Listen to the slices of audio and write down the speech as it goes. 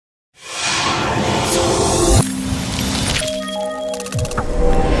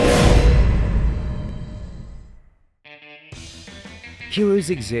Heroes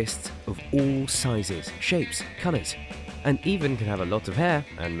exist of all sizes, shapes, colours, and even can have a lot of hair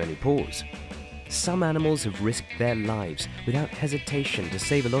and many paws. Some animals have risked their lives without hesitation to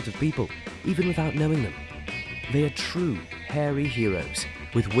save a lot of people, even without knowing them. They are true, hairy heroes,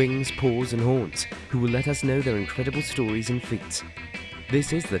 with wings, paws and horns, who will let us know their incredible stories and feats.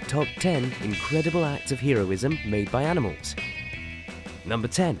 This is the top 10 incredible acts of heroism made by animals. Number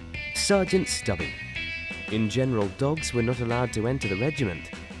 10. Sergeant Stubby. In general, dogs were not allowed to enter the regiment,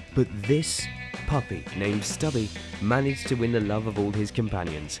 but this puppy named Stubby managed to win the love of all his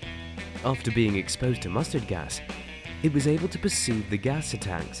companions. After being exposed to mustard gas, it was able to perceive the gas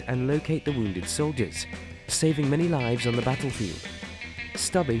attacks and locate the wounded soldiers, saving many lives on the battlefield.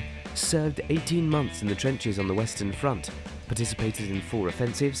 Stubby served 18 months in the trenches on the Western Front, participated in 4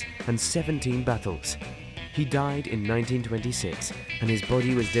 offensives and 17 battles. He died in 1926 and his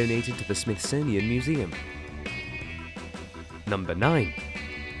body was donated to the Smithsonian Museum. Number 9.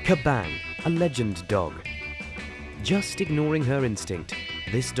 Kabang, a legend dog. Just ignoring her instinct,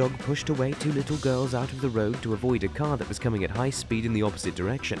 this dog pushed away 2 little girls out of the road to avoid a car that was coming at high speed in the opposite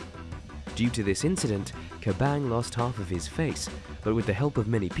direction. Due to this incident, Kabang lost half of his face, but with the help of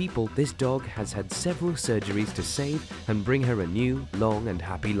many people, this dog has had several surgeries to save and bring her a new, long and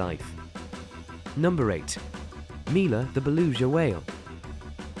happy life. Number 8. Mila the beluga whale.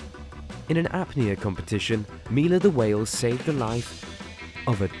 In an apnea competition, Mila the whale saved the life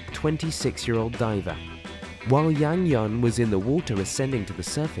of a 26-year-old diver. While Yang Yun was in the water ascending to the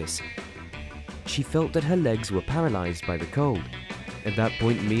surface, she felt that her legs were paralyzed by the cold. At that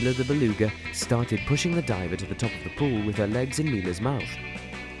point, Mila the beluga started pushing the diver to the top of the pool with her legs in Mila's mouth.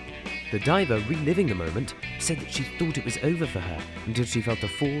 The diver, reliving the moment, said that she thought it was over for her until she felt a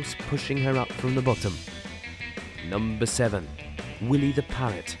force pushing her up from the bottom. Number 7. Willie the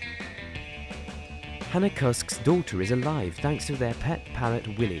parrot. Hannah Cusk's daughter is alive thanks to their pet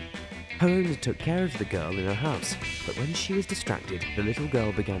parrot Willie. Her owner took care of the girl in her house, but when she was distracted, the little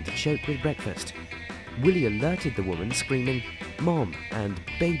girl began to choke with breakfast. Willie alerted the woman, screaming, "Mom" and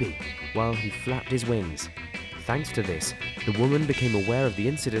 "Baby," while he flapped his wings. Thanks to this, the woman became aware of the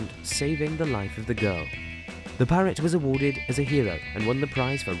incident, saving the life of the girl. The parrot was awarded as a hero and won the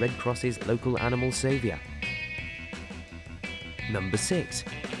prize for Red Cross's local animal saviour. Number 6.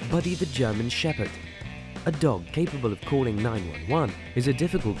 Buddy the German Shepherd. A dog capable of calling 911 is a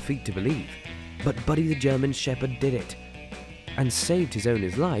difficult feat to believe, but Buddy the German Shepherd did it, and saved his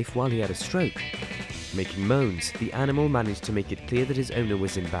owner's life while he had a stroke. Making moans, the animal managed to make it clear that his owner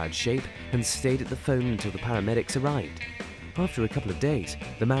was in bad shape and stayed at the phone until the paramedics arrived. After a couple of days,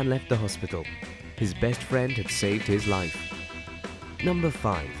 the man left the hospital. His best friend had saved his life. Number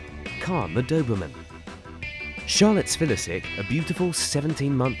 5. Khan the Doberman. Charlotte Svilicic, a beautiful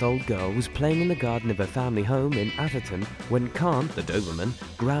 17-month-old girl, was playing in the garden of her family home in Atherton when Khan, the Doberman,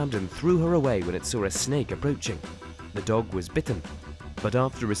 grabbed and threw her away when it saw a snake approaching. The dog was bitten, but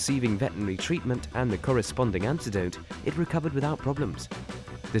after receiving veterinary treatment and the corresponding antidote, it recovered without problems.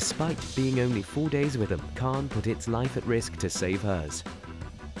 Despite being only 4 days with him, Khan put its life at risk to save hers.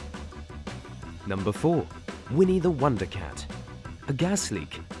 Number 4. Winnie the Wonder Cat. A gas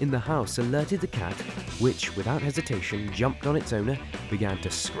leak in the house alerted the cat, which, without hesitation, jumped on its owner, began to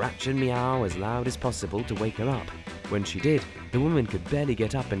scratch and meow as loud as possible to wake her up. When she did, the woman could barely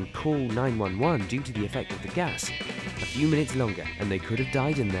get up and call 911 due to the effect of the gas. A few minutes longer and they could have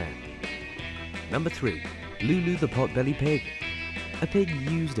died in there. Number 3. Lulu the Potbelly Pig. A pig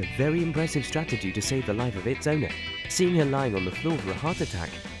used a very impressive strategy to save the life of its owner. Seeing her lying on the floor for a heart attack,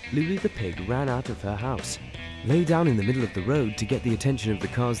 Lulu the pig ran out of her house, lay down in the middle of the road to get the attention of the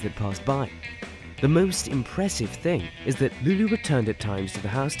cars that passed by. The most impressive thing is that Lulu returned at times to the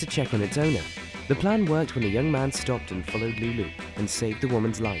house to check on its owner. The plan worked when a young man stopped and followed Lulu and saved the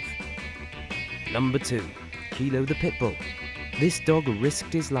woman's life. Number 2. Kilo the Pitbull. This dog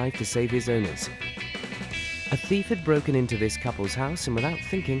risked his life to save his owners. A thief had broken into this couple's house and without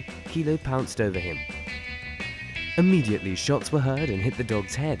thinking, Kilo pounced over him. Immediately, shots were heard and hit the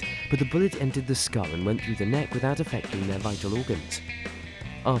dog's head, but the bullet entered the skull and went through the neck without affecting their vital organs.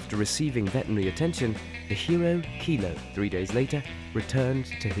 After receiving veterinary attention, the hero, Kilo, 3 days later, returned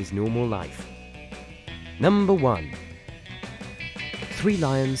to his normal life. Number 1. 3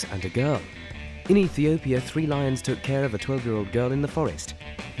 lions and a girl. In Ethiopia, 3 lions took care of a 12-year-old girl in the forest.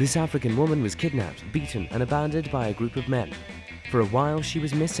 This African woman was kidnapped, beaten and abandoned by a group of men. For a while, she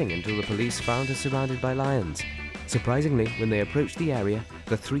was missing until the police found her surrounded by lions. Surprisingly, when they approached the area,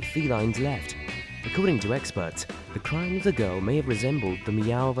 the 3 felines left. According to experts, the crying of the girl may have resembled the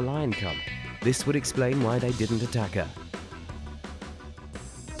meow of a lion cub. This would explain why they didn't attack her.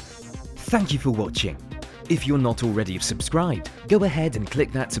 Thank you for watching. If you're not already subscribed, go ahead and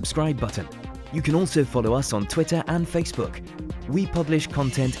click that subscribe button. You can also follow us on Twitter and Facebook. We publish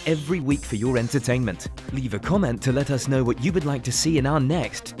content every week for your entertainment. Leave a comment to let us know what you would like to see in our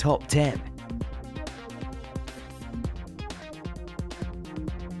next Top 10.